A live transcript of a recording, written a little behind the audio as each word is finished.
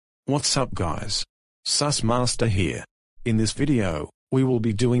What's up guys? Sus Master here. In this video, we will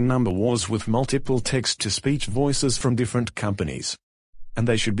be doing number wars with multiple text-to-speech voices from different companies. And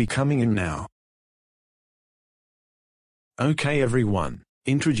they should be coming in now. Okay everyone,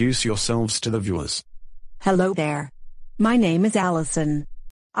 introduce yourselves to the viewers. Hello there. My name is Allison.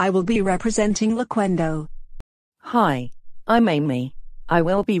 I will be representing Laquendo. Hi, I'm Amy. I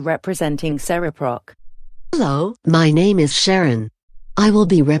will be representing Cereproc. Hello, my name is Sharon. I will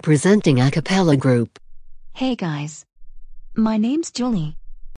be representing Acapella Group. Hey guys. My name's Julie.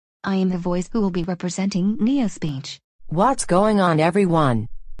 I am the voice who will be representing NeoSpeech. What's going on everyone?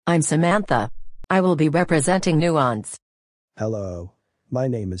 I'm Samantha. I will be representing Nuance. Hello. My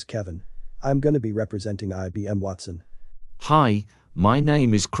name is Kevin. I'm gonna be representing IBM Watson. Hi, my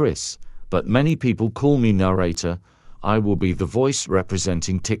name is Chris, but many people call me narrator. I will be the voice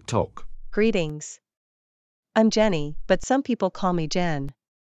representing TikTok. Greetings. I'm Jenny, but some people call me Jen.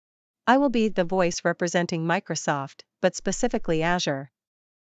 I will be the voice representing Microsoft, but specifically Azure.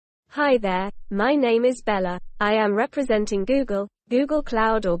 Hi there, my name is Bella. I am representing Google, Google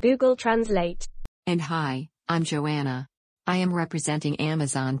Cloud or Google Translate. And hi, I'm Joanna. I am representing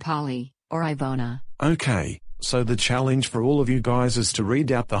Amazon Polly, or Ivona. Okay, so the challenge for all of you guys is to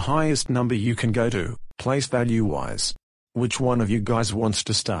read out the highest number you can go to, place value-wise. Which one of you guys wants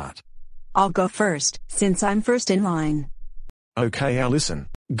to start? I'll go first, since I'm first in line. Okay Allison,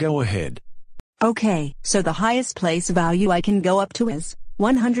 go ahead. Okay, so the highest place value I can go up to is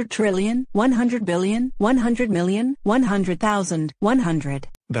 100 trillion, 100 billion, 100 million, 100,000, 100.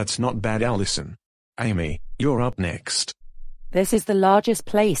 That's not bad Allison. Amy, you're up next. This is the largest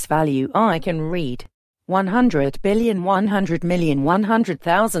place value I can read. 100 billion, 100 million,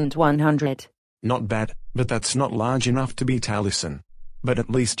 100,000, 100. Not bad, but that's not large enough to beat Allison. But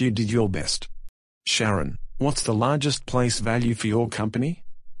at least you did your best. Sharon, what's the largest place value for your company?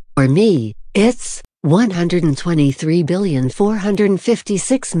 For me, it's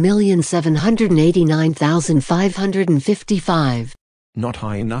 123,456,789,555. Not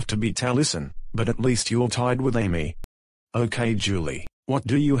high enough to beat Allison, but at least you're tied with Amy. Okay Julie, what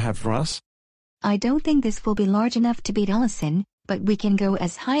do you have for us? I don't think this will be large enough to beat Allison, but we can go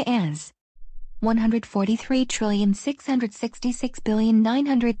as high as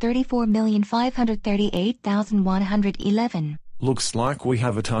 143,666,934,538,111. Looks like we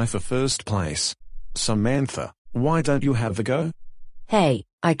have a tie for first place. Samantha, why don't you have the go? Hey,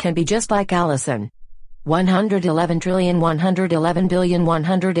 I can be just like Allison.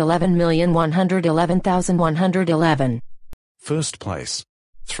 111,111,111,111,111. First place.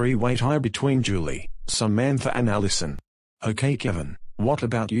 Three-way tie between Julie, Samantha and Allison. Okay Kevin, what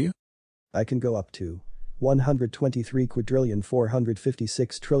about you? I can go up to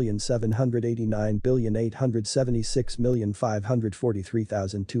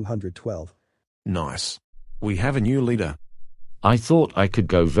 123,456,789,876,543,212. Nice. We have a new leader. I thought I could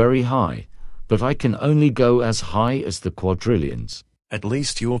go very high, but I can only go as high as the quadrillions. At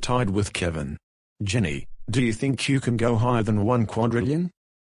least you're tied with Kevin. Jenny, do you think you can go higher than 1 quadrillion?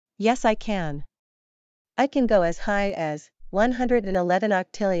 Yes I can. I can go as high as 111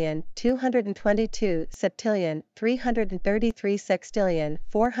 octillion, 222 septillion, 333 sextillion,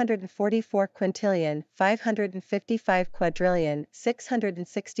 444 quintillion, 555 quadrillion,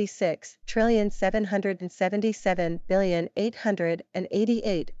 666 trillion, 777 billion,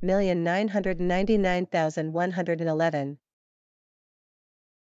 888,999,111.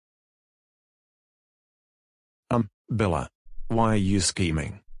 Bella, why are you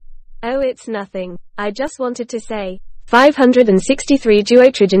scheming? Oh, it's nothing. I just wanted to say 563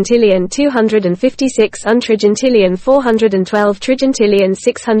 duotrigintillion 256 untrigintillion 412 trigintillion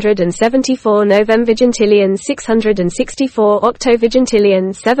 674 novemvigintillion 664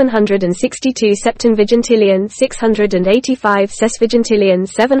 octovigintillion 762 septenvigintillion 685 sesvigintillion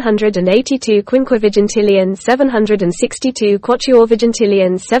 782 quinquevigintillion 762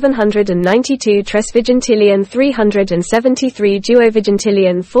 quatuorvigintillion 792 tresvigintillion 373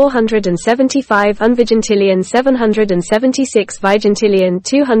 duovigintillion 475 unvigintillion 776 vigintillion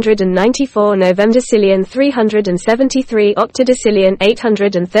 294 novemdecillion 373 octodecillion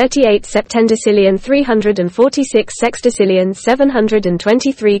 838 septendecillion 346 sexdecillion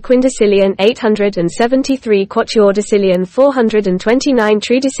 723 quindecillion 873 quatuordecillion 429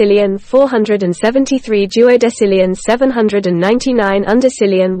 tridecillion 473 duodecillion 799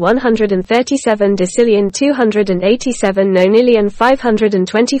 undecillion 137 decillion 287 nonillion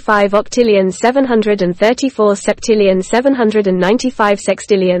 525 octillion 734 septillion quadrillion 795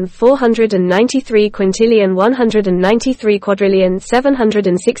 sextillion 493 quintillion 193 quadrillion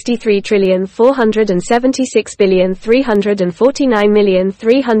 763 trillion 476 billion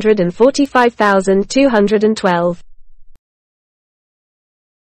 349,345,212.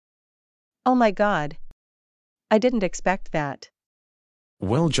 Oh my god. I didn't expect that.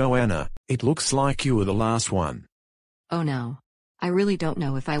 Well, Joanna, it looks like you were the last one. Oh no. I really don't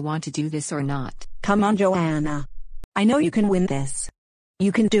know if I want to do this or not. Come on, Joanna. I know you can win this.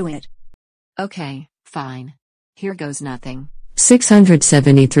 You can do it. Okay, fine. Here goes nothing.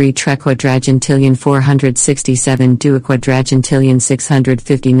 673 trequadragentillion 467 duoquadragentillion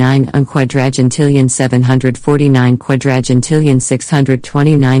 659 unquadragentillion 749 quadragentillion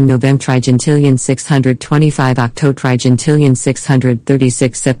 629 novemtrigentillion 625 octotrigentillion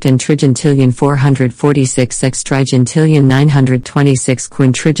 636 septentrigentillion 446 sextrigentillion 926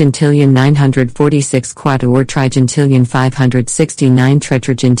 quintrigentillion 946 quadortrigentillion 569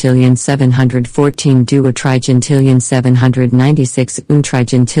 tetragentillion 714 duotrigentillion 796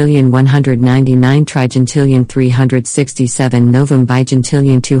 untrigentillion 199 trigentillion 367 novum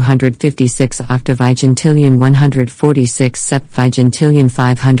bigentillion 256 octavigentillion 146 septvigentillion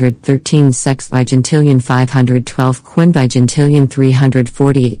 513 sexvigentillion 512 quinvigentillion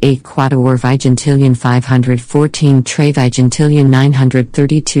 348 quadorvigentillion 514 trevigentillion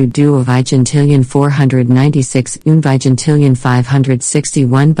 932 duovigentillion 496 unvigentillion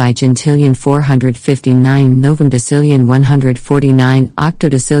 561 bigentillion 459 novum decillion 149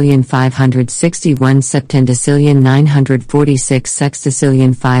 octodecillion 561 septendecillion 946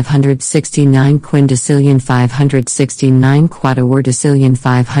 sexdecillion 569 quindecillion 569 quadordecillion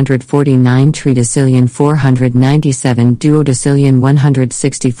 549 tridecillion 497 duodecillion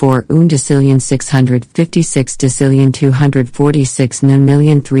 164 undecillion 656 decillion 246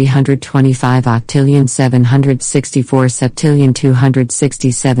 nonillion 325 octillion 764 septillion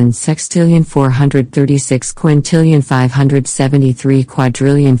 267 sextillion 436 quintillion 573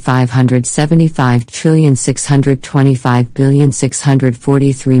 quadrillion 575 trillion 625 billion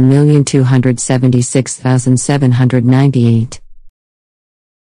 643,276,798.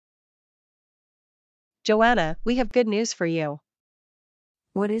 Joanna, we have good news for you.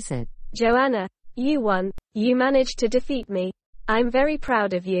 What is it? Joanna, you won. You managed to defeat me. I'm very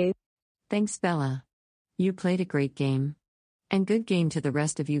proud of you. Thanks, Bella. You played a great game. And good game to the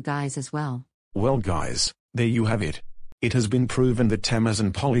rest of you guys as well. Well, guys, there you have it. It has been proven that Tamara's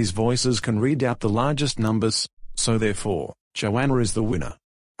and Polly's voices can read out the largest numbers, so therefore, Joanna is the winner.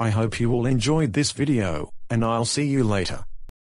 I hope you all enjoyed this video, and I'll see you later.